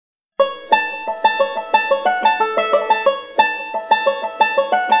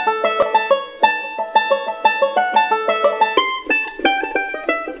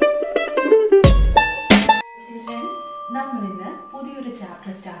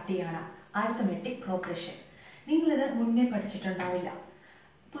Start ചെയ്യാണ് arithmetic progression. നിങ്ങളിത് മുന്നേ പഠിച്ചിട്ടുണ്ടാവില്ല,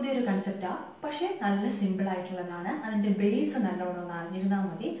 പുതിയൊരു കൺസെപ്റ്റാണ്, പക്ഷേ നല്ല സിമ്പിൾ ആയിട്ടുള്ളതാണ്. അതിൻ്റെ ബേസ് നല്ലോണം ഒന്ന് അറിഞ്ഞിരുന്നാൽ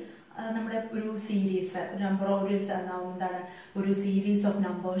മതി. നമ്മുടെ ഒരു സീരീസ് ഒരു സീരീസ് ഓഫ്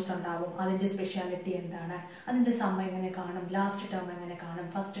നമ്പേഴ്സ് ഉണ്ടാവും. അതിൻ്റെ സ്പെഷ്യാലിറ്റി എന്താണ്, അതിൻ്റെ സം എങ്ങനെ കാണും, ലാസ്റ്റ് ടേം എങ്ങനെ കാണും,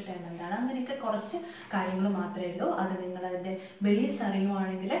 ഫസ്റ്റ് ടേം എന്താണ്, അങ്ങനെയൊക്കെ കുറച്ച് കാര്യങ്ങൾ മാത്രമേ ഉള്ളൂ. അത് നിങ്ങൾ അതിൻ്റെ ബേസ്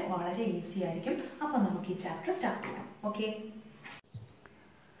അറിയുവാണെങ്കിൽ വളരെ ഈസി ആയിരിക്കും. അപ്പോൾ നമുക്ക് ഈ ചാപ്റ്റർ സ്റ്റാർട്ട് ചെയ്യാം. ഓക്കെ,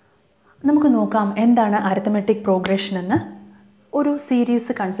 നമുക്ക് നോക്കാം എന്താണ് അരിത്തമെറ്റിക് പ്രോഗ്രഷൻ എന്ന്. ഒരു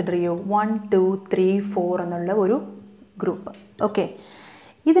സീരീസ് കൺസിഡർ ചെയ്യൂ, 1 2 3 4 എന്നുള്ള ഒരു ഗ്രൂപ്പ്. ഓക്കെ,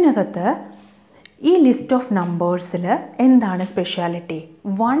 ഇതിനകത്ത് ഈ ലിസ്റ്റ് ഓഫ് നമ്പേഴ്സിൽ എന്താണ് സ്പെഷ്യാലിറ്റി?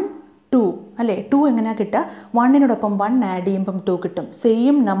 1 2 അല്ലേ? 2 എങ്ങനെയാണ് കിട്ടുക? 1നോടൊപ്പം 1 ആഡ് ചെയ്യുമ്പം 2 കിട്ടും.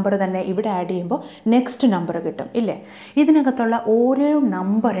 സെയിം നമ്പർ തന്നെ ഇവിടെ ആഡ് ചെയ്യുമ്പോൾ നെക്സ്റ്റ് നമ്പർ കിട്ടും ഇല്ലേ? ഇതിനകത്തുള്ള ഓരോ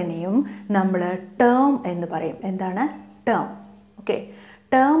നമ്പറിനെയും നമ്മൾ ടേം എന്ന് പറയും. എന്താണ് ടേം? ഓക്കെ,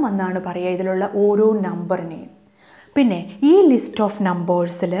 ടേം എന്നാണ് പറയുക ഇതിലുള്ള ഓരോ നമ്പറിനെയും. പിന്നെ ഈ ലിസ്റ്റ് ഓഫ്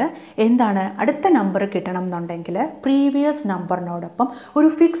നമ്പേഴ്സിൽ എന്താണ് അടുത്ത നമ്പർ കിട്ടണം എന്നുണ്ടെങ്കിൽ പ്രീവിയസ് നമ്പറിനോടൊപ്പം ഒരു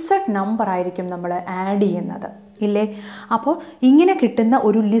ഫിക്സഡ് നമ്പർ ആയിരിക്കും നമ്മൾ ആഡ് ചെയ്യുന്നത് ഇല്ലേ? അപ്പോൾ ഇങ്ങനെ കിട്ടുന്ന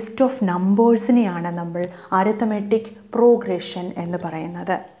ഒരു ലിസ്റ്റ് ഓഫ് നമ്പേഴ്സിനെയാണ് നമ്മൾ അരിത്തമെറ്റിക് പ്രോഗ്രഷൻ എന്ന്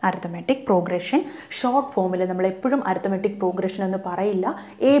പറയുന്നത്. അരിത്തമെറ്റിക് പ്രോഗ്രഷൻ ഷോർട്ട് ഫോമിൽ നമ്മൾ എപ്പോഴും അരിത്തമെറ്റിക് പ്രോഗ്രഷൻ എന്ന് പറയില്ല,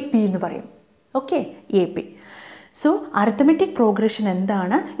 AP എന്ന് പറയും. Okay, AP. So, arithmetic progression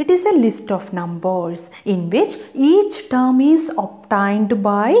endana? It is a list of numbers in which each term is obtained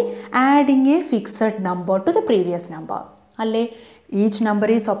by adding a fixed number to the previous number. Alle, each number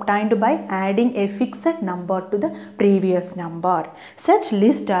is obtained by adding a fixed number to the previous number. Such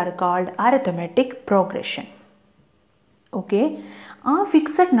lists are called arithmetic progression. Okay, ആ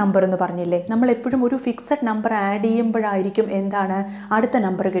fixed number എന്ന് പറഞ്ഞില്ലേ, നമ്മൾ എപ്പോഴും ഒരു fixed number add ചെയ്യുമ്പോഴായിരിക്കും എന്താണ് അടുത്ത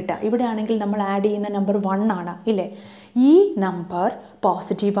number കിട്ടുക. ഇവിടെ ആണെങ്കിൽ നമ്മൾ ആഡ് ചെയ്യുന്ന നമ്പർ 1 ആണ് ഇല്ലേ? ഈ നമ്പർ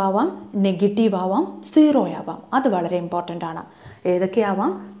പോസിറ്റീവ് ആവാം, നെഗറ്റീവ് ആവാം, 0 ആവാം. അത് വളരെ ഇമ്പോർട്ടൻ്റ് ആണ്.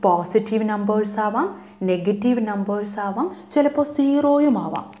 ഏതൊക്കെയാവാം? പോസിറ്റീവ് നമ്പേഴ്സ് ആവാം, നെഗറ്റീവ് നമ്പേഴ്സ് ആവാം, ചിലപ്പോൾ 0യും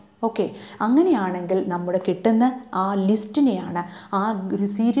ആവാം. ഓക്കെ, അങ്ങനെയാണെങ്കിൽ നമ്മുടെ കിട്ടുന്ന ആ ലിസ്റ്റിനെയാണ്, ആ ഒരു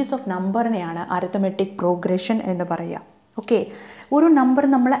സീരീസ് ഓഫ് നമ്പറിനെയാണ് അരിത്തമെറ്റിക് പ്രോഗ്രഷൻ എന്ന് പറയുക. ഓക്കെ, ഒരു നമ്പർ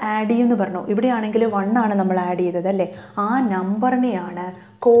നമ്മൾ ആഡ് ചെയ്യുമെന്ന് പറഞ്ഞു. ഇവിടെയാണെങ്കിൽ 1 ആണ് നമ്മൾ ആഡ് ചെയ്തത് അല്ലേ? ആ നമ്പറിനെയാണ്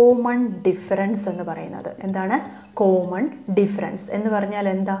കോമൺ ഡിഫറൻസ് എന്ന് പറയുന്നത്. എന്താണ് കോമൺ ഡിഫറൻസ് എന്ന് പറഞ്ഞാൽ?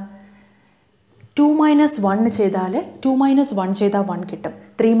 എന്താ? 2 - 1 ചെയ്താൽ 2 - 1 ചെയ്താൽ 1 കിട്ടും.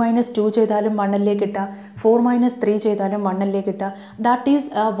 3 - 2 ചെയ്താലും 1 അല്ലേ കിട്ടുക. 4 - 3 ചെയ്താലും 1 അല്ലേ കിട്ടുക. That is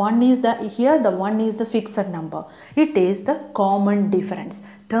 1 is the 1 is the fixed number. It is the common difference.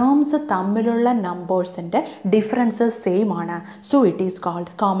 Terms തമ്മിലുള്ള നമ്പേഴ്സിൻ്റെ ഡിഫറൻസസ് സെയിം ആണ്. So it is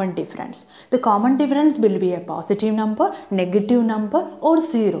called common difference. The common difference will be A positive number, negative number or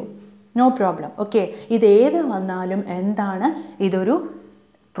 0. No problem. Okay, ഇതേത് വന്നാലും എന്താണ്? ഇതൊരു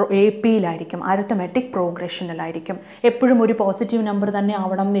AP-യിലായിരിക്കും, arithmetic പ്രോഗ്രഷനിലായിരിക്കും. എപ്പോഴും ഒരു positive number തന്നെ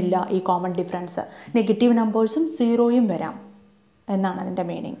ആവണം എന്നില്ല ഈ കോമൺ ഡിഫറൻസ്. നെഗറ്റീവ് നമ്പേഴ്സും 0യും വരാം എന്നാണ് അതിൻ്റെ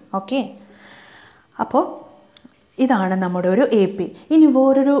മീനിങ്. ഓക്കെ, അപ്പോൾ ഇതാണ് നമ്മുടെ ഒരു AP. ഇനി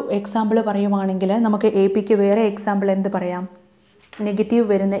വേറൊരു എക്സാമ്പിൾ പറയുവാണെങ്കിൽ നമുക്ക് APക്ക് വേറെ എക്സാമ്പിൾ എന്ത് പറയാം? നെഗറ്റീവ്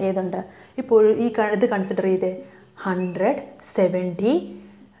വരുന്ന ഏതുണ്ട്? ഇപ്പോൾ ഈ ഇത് കൺസിഡർ ചെയ്തേ, 100, 70,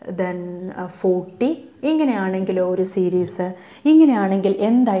 then 40. ഇങ്ങനെയാണെങ്കിലോ ഒരു സീരീസ്, ഇങ്ങനെയാണെങ്കിൽ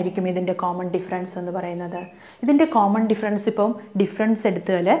എന്തായിരിക്കും ഇതിൻ്റെ കോമൺ ഡിഫറൻസ് എന്ന് പറയുന്നത്? ഇതിൻ്റെ കോമൺ ഡിഫറൻസ് ഇപ്പം ഡിഫറൻസ്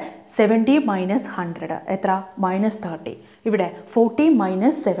എടുത്താൽ 70 - 100 എത്ര? -30. ഇവിടെ 40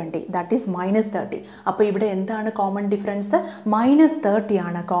 - 70 ദാറ്റ് ഈസ് -30. അപ്പോൾ ഇവിടെ എന്താണ് കോമൺ ഡിഫറൻസ്? -30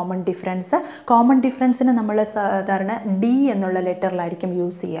 ആണ് കോമൺ ഡിഫറൻസ്. കോമൺ ഡിഫറൻസിന് നമ്മൾ സാധാരണ D എന്നുള്ള ലെറ്ററിലായിരിക്കും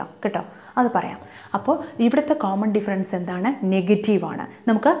യൂസ് ചെയ്യുക കേട്ടോ, അത് പറയാം. അപ്പോൾ ഇവിടുത്തെ കോമൺ ഡിഫറൻസ് എന്താണ്? നെഗറ്റീവാണ്.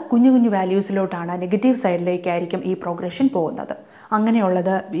 നമുക്ക് കുഞ്ഞു കുഞ്ഞു വാല്യൂസിലോട്ടാണ്, നെഗറ്റീവ് സൈഡിലേക്കായിരിക്കും ഈ പ്രോഗ്രഷൻ പോകുന്നത്.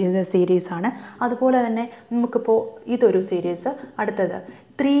 അങ്ങനെയുള്ളത് ഇത് സീരീസാണ്. അതുപോലെ തന്നെ നമുക്കിപ്പോൾ ഇതൊരു സീരീസ്, അടുത്തത്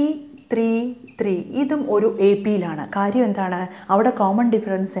 3 3 3, ഇതും ഒരു AP-യിലാണ്. കാര്യം എന്താണ്? അവിടെ കോമൺ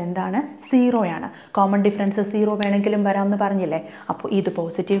ഡിഫറൻസ് എന്താണ്? 0 ആണ്. കോമൺ ഡിഫറൻസ് 0 വേണമെങ്കിലും വരാമെന്ന് പറഞ്ഞില്ലേ? അപ്പോൾ ഇത്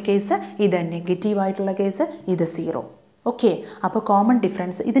പോസിറ്റീവ് കേസ്, ഇത് നെഗറ്റീവായിട്ടുള്ള കേസ്, ഇത് 0. ഓക്കെ, അപ്പോൾ കോമൺ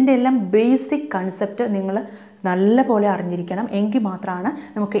ഡിഫറൻസ്, ഇതിൻ്റെ എല്ലാം ബേസിക് കൺസെപ്റ്റ് നിങ്ങൾ നല്ല പോലെ അറിഞ്ഞിരിക്കണം. എങ്കിൽ മാത്രമാണ്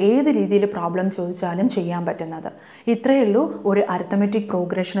നമുക്ക് ഏത് രീതിയിൽ പ്രോബ്ലം ചോദിച്ചാലും ചെയ്യാൻ പറ്റുന്നത്. ഇത്രയേ ഉള്ളൂ ഒരു അരിത്തമെറ്റിക്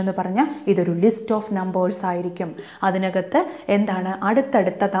പ്രോഗ്രഷൻ എന്ന് പറഞ്ഞാൽ. ഇതൊരു ലിസ്റ്റ് ഓഫ് നമ്പേഴ്സ് ആയിരിക്കും. അതിനകത്ത് എന്താണ്?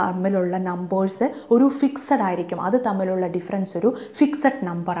 അടുത്തടുത്ത തമ്മിലുള്ള നമ്പേഴ്സ് ഒരു ഫിക്സഡ് ആയിരിക്കും. അത് തമ്മിലുള്ള ഡിഫറൻസ് ഒരു ഫിക്സഡ്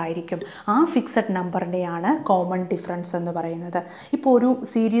നമ്പർ ആയിരിക്കും. ആ ഫിക്സഡ് നമ്പറിനെയാണ് കോമൺ ഡിഫറൻസ് എന്ന് പറയുന്നത്. ഇപ്പോൾ ഒരു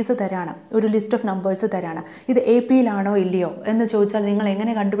സീരീസ് തരാണ്, ഒരു ലിസ്റ്റ് ഓഫ് നമ്പേഴ്സ് തരാണ്. ഇത് AP-യിലാണോ ഇല്ലയോ എന്ന് ചോദിച്ചാൽ നിങ്ങൾ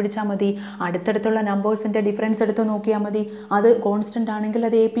എങ്ങനെ കണ്ടുപിടിച്ചാൽ മതി? അടുത്തടുത്തുള്ള നമ്പേഴ്സിൻ്റെ ഡിഫറൻസ് എടുത്ത് നോക്കിയാൽ മതി. അത് കോൺസ്റ്റൻ്റ് ആണെങ്കിൽ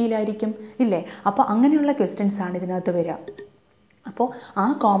അത് AP-യിലായിരിക്കും ഇല്ലേ? അപ്പോൾ അങ്ങനെയുള്ള ക്വസ്റ്റ്യൻസ് ആണ് ഇതിനകത്ത് വരിക. അപ്പോൾ ആ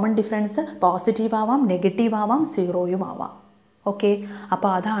കോമൺ ഡിഫറൻസ് പോസിറ്റീവ് ആവാം, നെഗറ്റീവ് ആവാം, സീറോയും ആവാം. ഓക്കെ, അപ്പോൾ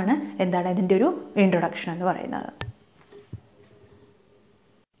അതാണ് എന്താണ് ഇതിൻ്റെ ഒരു ഇൻട്രൊഡക്ഷൻ എന്ന് പറയുന്നത്.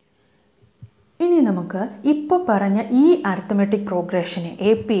 ഇനി നമുക്ക് ഇപ്പോൾ പറഞ്ഞ ഈ അരിത്തമെറ്റിക് പ്രോഗ്രഷനെ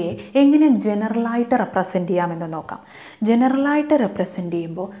APയെ എങ്ങനെ ജനറലായിട്ട് റെപ്രസെൻറ്റ് ചെയ്യാമെന്ന് നോക്കാം. ജനറലായിട്ട് റെപ്രസെൻറ്റ്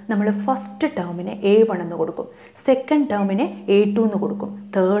ചെയ്യുമ്പോൾ നമ്മൾ ഫസ്റ്റ് ടേമിനെ A1 എന്ന് കൊടുക്കും, സെക്കൻഡ് ടേമിനെ A2 എന്ന് കൊടുക്കും,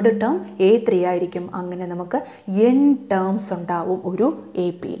 തേർഡ് ടേം A3 ആയിരിക്കും. അങ്ങനെ നമുക്ക് n ടേംസ് ഉണ്ടാവും ഒരു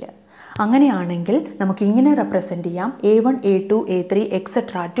APയിൽ. അങ്ങനെയാണെങ്കിൽ നമുക്ക് ഇങ്ങനെ റെപ്രസെൻറ്റ് ചെയ്യാം A1, A2, A3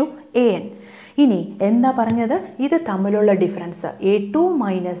 etcetera to AN. ഇനി എന്താ പറഞ്ഞത്? ഇത് തമ്മിലുള്ള difference A2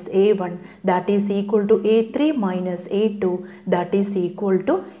 minus A1 that is equal to A3 minus A2 that is equal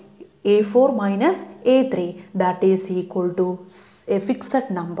to A4 minus A3 that is equal to A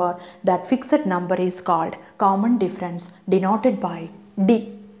fixed number. That fixed number is called common difference denoted by D.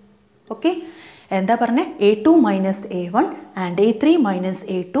 Okay, എന്താ പറഞ്ഞത്? A2 minus A1 and A3 minus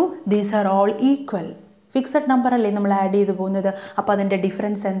A2 these are all equal. Fixed number അല്ലേ നമ്മൾ add ചെയ്ത് പോകുന്നത്, അപ്പോൾ അതിൻ്റെ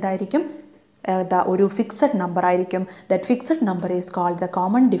difference എന്തായിരിക്കും? ഒരു ഫിക്സഡ് നമ്പർ ആയിരിക്കും. That fixed number is called the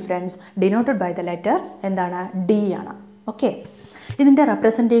common difference denoted by the letter എന്താണ്? D ആണ്. ഓക്കെ, ഇതിൻ്റെ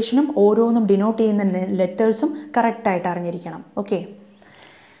റെപ്രസെൻറ്റേഷനും ഓരോന്നും ഡിനോട്ട് ചെയ്യുന്ന ലെറ്റേഴ്സും കറക്റ്റായിട്ട് അറിഞ്ഞിരിക്കണം. ഓക്കെ,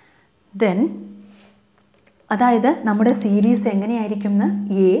 ദെൻ അതായത് നമ്മുടെ സീരീസ് എങ്ങനെയായിരിക്കും എന്ന്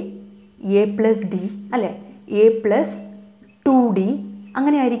A പ്ലസ് D അല്ലേ, A പ്ലസ് 2D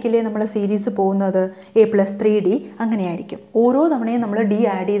അങ്ങനെ ആയിരിക്കില്ലേ നമ്മളെ സീരീസ് പോകുന്നത്? A പ്ലസ് 3D അങ്ങനെ ആയിരിക്കും. ഓരോ തവണയും നമ്മൾ D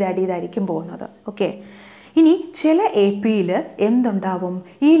ആഡ് ചെയ്തായിരിക്കും പോകുന്നത്. ഓക്കെ, ഇനി ചില APയിൽ എന്തുണ്ടാവും?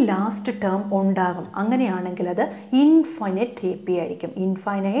 ഈ ലാസ്റ്റ് ടേം ഉണ്ടാകും. അങ്ങനെയാണെങ്കിൽ അത് ഇൻഫൈനൈറ്റ് AP ആയിരിക്കും.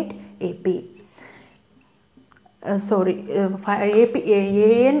 ഇൻഫൈനൈറ്റ് AP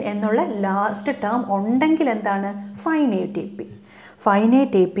AN എന്നുള്ള ലാസ്റ്റ് ടേം ഉണ്ടെങ്കിൽ എന്താണ്? Finite AP.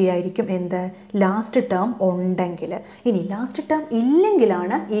 ഫൈനൈറ്റ് AP ആയിരിക്കും എന്ത്? ലാസ്റ്റ് ടേം ഉണ്ടെങ്കിൽ. ഇനി ലാസ്റ്റ് ടേം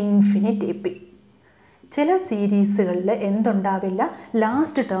ഇല്ലെങ്കിലാണ് ഇൻഫിനിറ്റ് AP. ചില സീരീസുകളിൽ എന്തുണ്ടാവില്ല?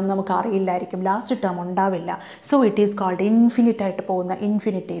 ലാസ്റ്റ് ടേം നമുക്ക് അറിയില്ലായിരിക്കും, ലാസ്റ്റ് ടേം ഉണ്ടാവില്ല. So it is called infinite ആയിട്ട് പോകുന്ന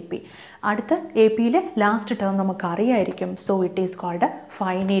ഇൻഫിനിറ്റ് AP. അടുത്ത APയിൽ ലാസ്റ്റ് ടേം നമുക്ക് അറിയായിരിക്കും. So it is called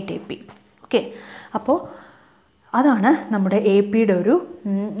finite AP. Okay, അപ്പോൾ അതാണ് നമ്മുടെ APയുടെ ഒരു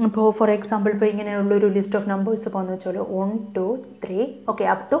ഇപ്പോൾ ഫോർ എക്സാമ്പിൾ ഇപ്പോൾ ഇങ്ങനെയുള്ളൊരു ലിസ്റ്റ് ഓഫ് നമ്പേഴ്സ് പോകുന്ന വെച്ചാൽ 1, 2, 3 ഓക്കെ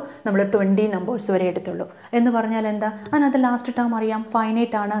അപ് ടു നമ്മൾ 20 നമ്പേഴ്സ് വരെ എടുത്തുള്ളൂ എന്ന് പറഞ്ഞാൽ എന്താ? അതിനകത്ത് ലാസ്റ്റ് ടേം അറിയാം,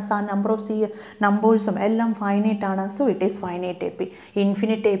 ഫൈനൈറ്റ് ആണ്. നമ്പർ ഓഫ് നമ്പേഴ്സും എല്ലാം ഫൈനൈറ്റ് ആണ്. So it is finite AP.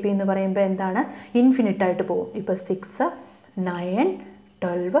 Infinite AP എന്ന് പറയുമ്പോൾ എന്താണ്? ഇൻഫിനിറ്റ് ആയിട്ട് പോകും. ഇപ്പോൾ 6, 9,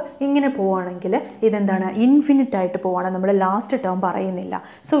 12 ഇങ്ങനെ പോവുകയാണെങ്കിൽ ഇതെന്താണ്? ഇൻഫിനിറ്റ് ആയിട്ട് പോവുകയാണ്. നമ്മൾ ലാസ്റ്റ് ടേം പറയുന്നില്ല.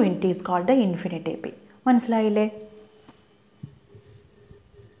 So it is called infinite AP. മനസ്സിലായില്ലേ?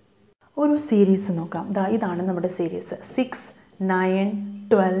 ഒരു സീരീസ് നോക്കാം. ഇതാണ് നമ്മുടെ സീരീസ് 6, 9,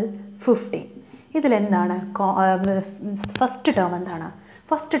 12, 15. ഇതിലെന്താണ് first term? എന്താണ്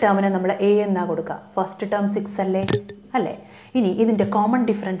ഫസ്റ്റ് ടേമിന് നമ്മൾ A എന്നാ കൊടുക്കുക. ഫസ്റ്റ് ടേം 6 അല്ലേ? ഇനി ഇതിൻ്റെ കോമൺ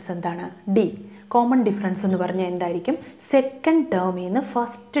ഡിഫറൻസ് എന്താണ്? D. കോമൺ ഡിഫറൻസ് എന്ന് പറഞ്ഞാൽ എന്തായിരിക്കും? സെക്കൻഡ് ടേമിൽ നിന്ന്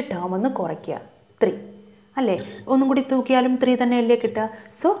ഫസ്റ്റ് ടേം ഒന്ന് കുറയ്ക്കുക, 3 അല്ലേ? ഒന്നും കൂടി തൂക്കിയാലും 3 തന്നെയല്ലേ കിട്ടുക.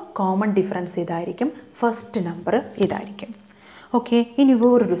 സോ കോമൺ ഡിഫറൻസ് ഇതായിരിക്കും, ഫസ്റ്റ് നമ്പർ ഇതായിരിക്കും. ഓക്കെ, ഇനി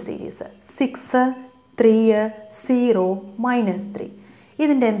വേറൊരു സീരീസ് 6, 3, 0, -3.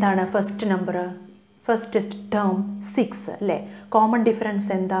 ഇതിൻ്റെ എന്താണ് ഫസ്റ്റ് നമ്പർ? ഫസ്റ്റ് ടേം 6 അല്ലേ? കോമൺ ഡിഫറൻസ്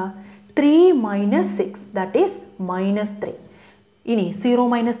എന്താ? 3 - 6 ദാറ്റ് ഈസ് -3. ഇനി 0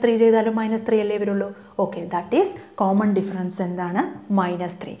 - 3 ചെയ്താലും -3 അല്ലേ വരുള്ളൂ. Okay, that is common difference എന്താണ്?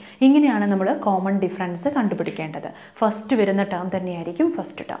 -3. ഇങ്ങനെയാണ് നമ്മൾ കോമൺ ഡിഫറൻസ് കണ്ടുപിടിക്കേണ്ടത്. ഫസ്റ്റ് വരുന്ന ടേം തന്നെയായിരിക്കും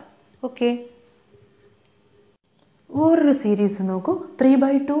ഫസ്റ്റ് ടേം. ഓക്കെ, വേറൊരു സീരീസ് നോക്കൂ.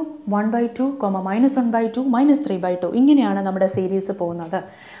 3/2, 1/2, -1/2, -3/2 ഇങ്ങനെയാണ് നമ്മുടെ സീരീസ് പോകുന്നത്.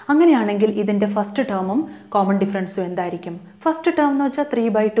 അങ്ങനെയാണെങ്കിൽ ഇതിൻ്റെ ഫസ്റ്റ് ടേമും കോമൺ ഡിഫറൻസും എന്തായിരിക്കും? ഫസ്റ്റ് ടേം എന്ന് വെച്ചാൽ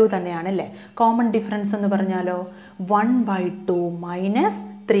 3/2 തന്നെയാണല്ലേ. കോമൺ ഡിഫറൻസ് എന്ന് പറഞ്ഞാലോ 1/2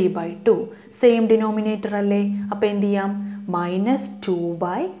 - 3/2 സെയിം ഡിനോമിനേറ്റർ അല്ലേ. അപ്പോൾ എന്ത് ചെയ്യാം?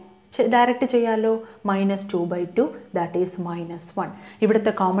 -2 ഡയറക്റ്റ് ചെയ്യാമല്ലോ. -2/2 ദാറ്റ് ഈസ് -1.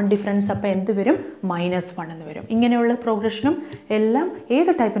 ഇവിടുത്തെ കോമൺ ഡിഫറൻസ് അപ്പോൾ എന്ത് വരും? -1 എന്ന് വരും. ഇങ്ങനെയുള്ള പ്രോഗ്രഷനും എല്ലാം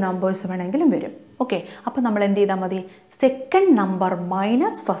ഏത് ടൈപ്പ് നമ്പേഴ്സ് വേണമെങ്കിലും വരും. ഓക്കെ, അപ്പോൾ നമ്മൾ എന്ത് ചെയ്താൽ മതി? Second number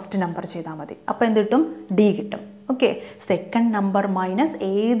minus first number ചെയ്താൽ മതി. അപ്പോൾ എന്ത് കിട്ടും? D കിട്ടും. ഓക്കെ, സെക്കൻഡ് നമ്പർ മൈനസ്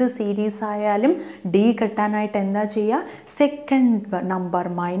ഏത് സീരീസ് ആയാലും D കിട്ടാനായിട്ട് എന്താ ചെയ്യുക? Second number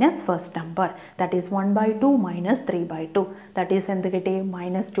minus first number that is 1/2 - 3/2 that is എന്ത് കിട്ടി?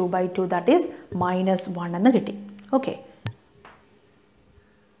 -2/2 ദാറ്റ് ഈസ് -1 എന്ന് കിട്ടി. ഓക്കെ,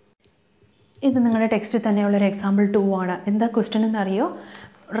 ഇത് നിങ്ങളുടെ ടെക്സ്റ്റിൽ തന്നെയുള്ളൊരു എക്സാമ്പിൾ 2 ആണ്. എന്താ ക്വസ്റ്റ്യൻ എന്നറിയോ?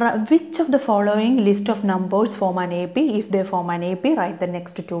 Which of the following list of numbers form an AP? If they form an AP, write the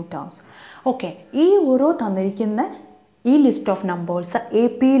next 2 terms. Okay, ഈ ഓരോ തന്നിരിക്കുന്ന ഈ ലിസ്റ്റ് ഓഫ് നമ്പേഴ്സ് എ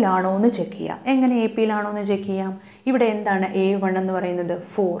പിയിലാണോ എന്ന് ചെക്ക് ചെയ്യാം. എങ്ങനെ എ പിയിലാണോ എന്ന് ചെക്ക് ചെയ്യാം? ഇവിടെ എന്താണ് A1 എന്ന് പറയുന്നത്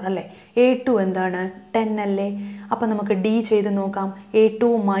 4 അല്ലേ, A2 എന്താണ് 10 അല്ലേ. അപ്പം നമുക്ക് D ചെയ്ത് നോക്കാം.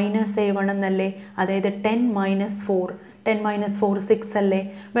 A2 മൈനസ് A1 എന്നല്ലേ, അതായത് 10 മൈനസ് 4 6 അല്ലേ.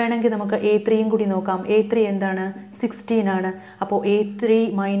 വേണമെങ്കിൽ നമുക്ക് A3യും കൂടി നോക്കാം. A3 എന്താണ് 16 ആണ്. അപ്പോൾ A3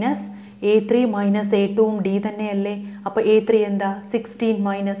 മൈനസ് A2വും D തന്നെയല്ലേ. അപ്പോൾ A3 എന്താ 16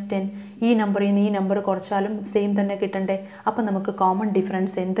 മൈനസ് 10. ഈ നമ്പറിൽ നിന്ന് ഈ നമ്പർ കുറച്ചാലും സെയിം തന്നെ കിട്ടണ്ടേ. അപ്പോൾ നമുക്ക് കോമൺ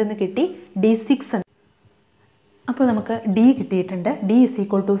ഡിഫറൻസ് എന്തെന്ന് കിട്ടി? D6. അപ്പോൾ നമുക്ക് D കിട്ടിയിട്ടുണ്ട്. D =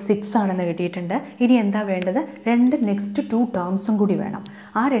 6 ആണെന്ന് കിട്ടിയിട്ടുണ്ട്. ഇനി എന്താ വേണ്ടത്? രണ്ട് നെക്സ്റ്റ് 2 ടേംസും കൂടി വേണം.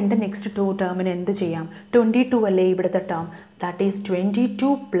 ആ രണ്ട് നെക്സ്റ്റ് 2 ടേമിന് എന്ത് ചെയ്യാം? 22 അല്ലേ ഇവിടുത്തെ ടേം, ദാറ്റ് ഈസ് 22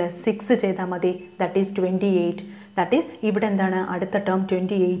 + 6 ചെയ്താൽ മതി, ദാറ്റ് ഈസ് 28. ദാറ്റ് ഈസ് ഇവിടെ എന്താണ് അടുത്ത ടേം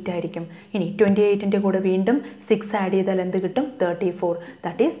 28 ആയിരിക്കും. ഇനി 28ൻ്റെ കൂടെ വീണ്ടും 6 ആഡ് ചെയ്താൽ എന്ത് കിട്ടും? 34.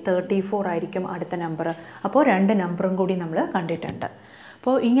 ദാറ്റ് ഈസ് 34 ആയിരിക്കും അടുത്ത നമ്പർ. അപ്പോൾ രണ്ട് നമ്പറും കൂടി നമ്മൾ കണ്ടിട്ടുണ്ട്.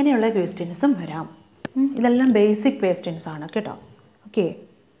 അപ്പോൾ ഇങ്ങനെയുള്ള ക്വസ്റ്റ്യൻസും വരാം. ഇതെല്ലാം ബേസിക് ക്വസ്റ്റ്യൻസ് ആണ് കേട്ടോ. ഓക്കെ,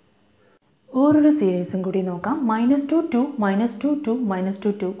 ഓരോരോ സീരീസും കൂടി നോക്കാം. -2 2 -2 2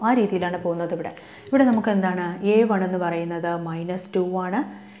 -2 2 ആ രീതിയിലാണ് പോകുന്നത്. ഇവിടെ നമുക്ക് എന്താണ് A1 എന്ന് പറയുന്നത് -2 ആണ്.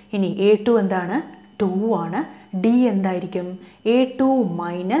 ഇനി A2 എന്താണ് 2 ആണ്. D എന്തായിരിക്കും? A2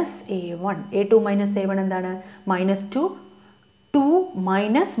 minus A1. A2 minus A1 എന്താണ്? -2 2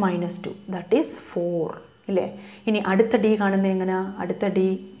 മൈനസ് -2 ദാറ്റ് ഈസ് 4 ഇല്ലേ. ഇനി അടുത്ത D കാണുന്നത് എങ്ങനെയാ? അടുത്ത D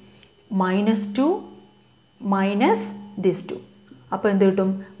 -2 മൈനസ് ദിസ് 2. അപ്പോൾ എന്ത്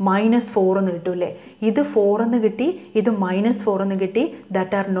കിട്ടും? -4 എന്ന് കിട്ടും അല്ലേ. ഇത് 4 എന്ന് കിട്ടി, ഇത് -4 എന്ന് കിട്ടി.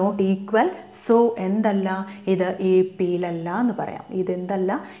 That are not equal. So എന്തല്ല, ഇത് എ പിയിലല്ല എന്ന് പറയാം.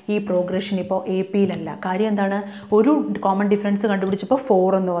 ഇതെന്തല്ല, ഈ പ്രോഗ്രഷൻ ഇപ്പോൾ എ പിയിലല്ല. കാര്യം എന്താണ്? ഒരു കോമൺ ഡിഫറൻസ് കണ്ടുപിടിച്ചപ്പോൾ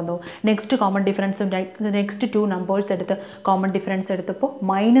 4 എന്ന് വന്നു. Next common difference next 2 numbers എടുത്ത് കോമൺ ഡിഫറൻസ് എടുത്തപ്പോൾ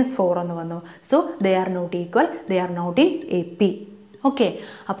 -4 എന്ന് വന്നു. So they are not equal, they are not in A P. Okay,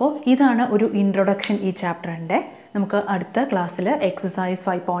 അപ്പോൾ ഇതാണ് ഒരു ഇൻട്രൊഡക്ഷൻ ഈ ചാപ്റ്ററിൻ്റെ. നമുക്ക് അടുത്ത ക്ലാസ്സിൽ എക്സസൈസ്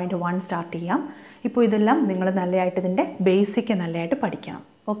 5.1 സ്റ്റാർട്ട് ചെയ്യാം. ഇപ്പോൾ ഇതെല്ലാം നിങ്ങൾ നല്ലതായിട്ട് ഇതിൻ്റെ ബേസിക് നല്ലതായിട്ട് പഠിക്കണം.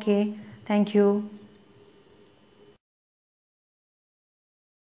 Okay, thank you.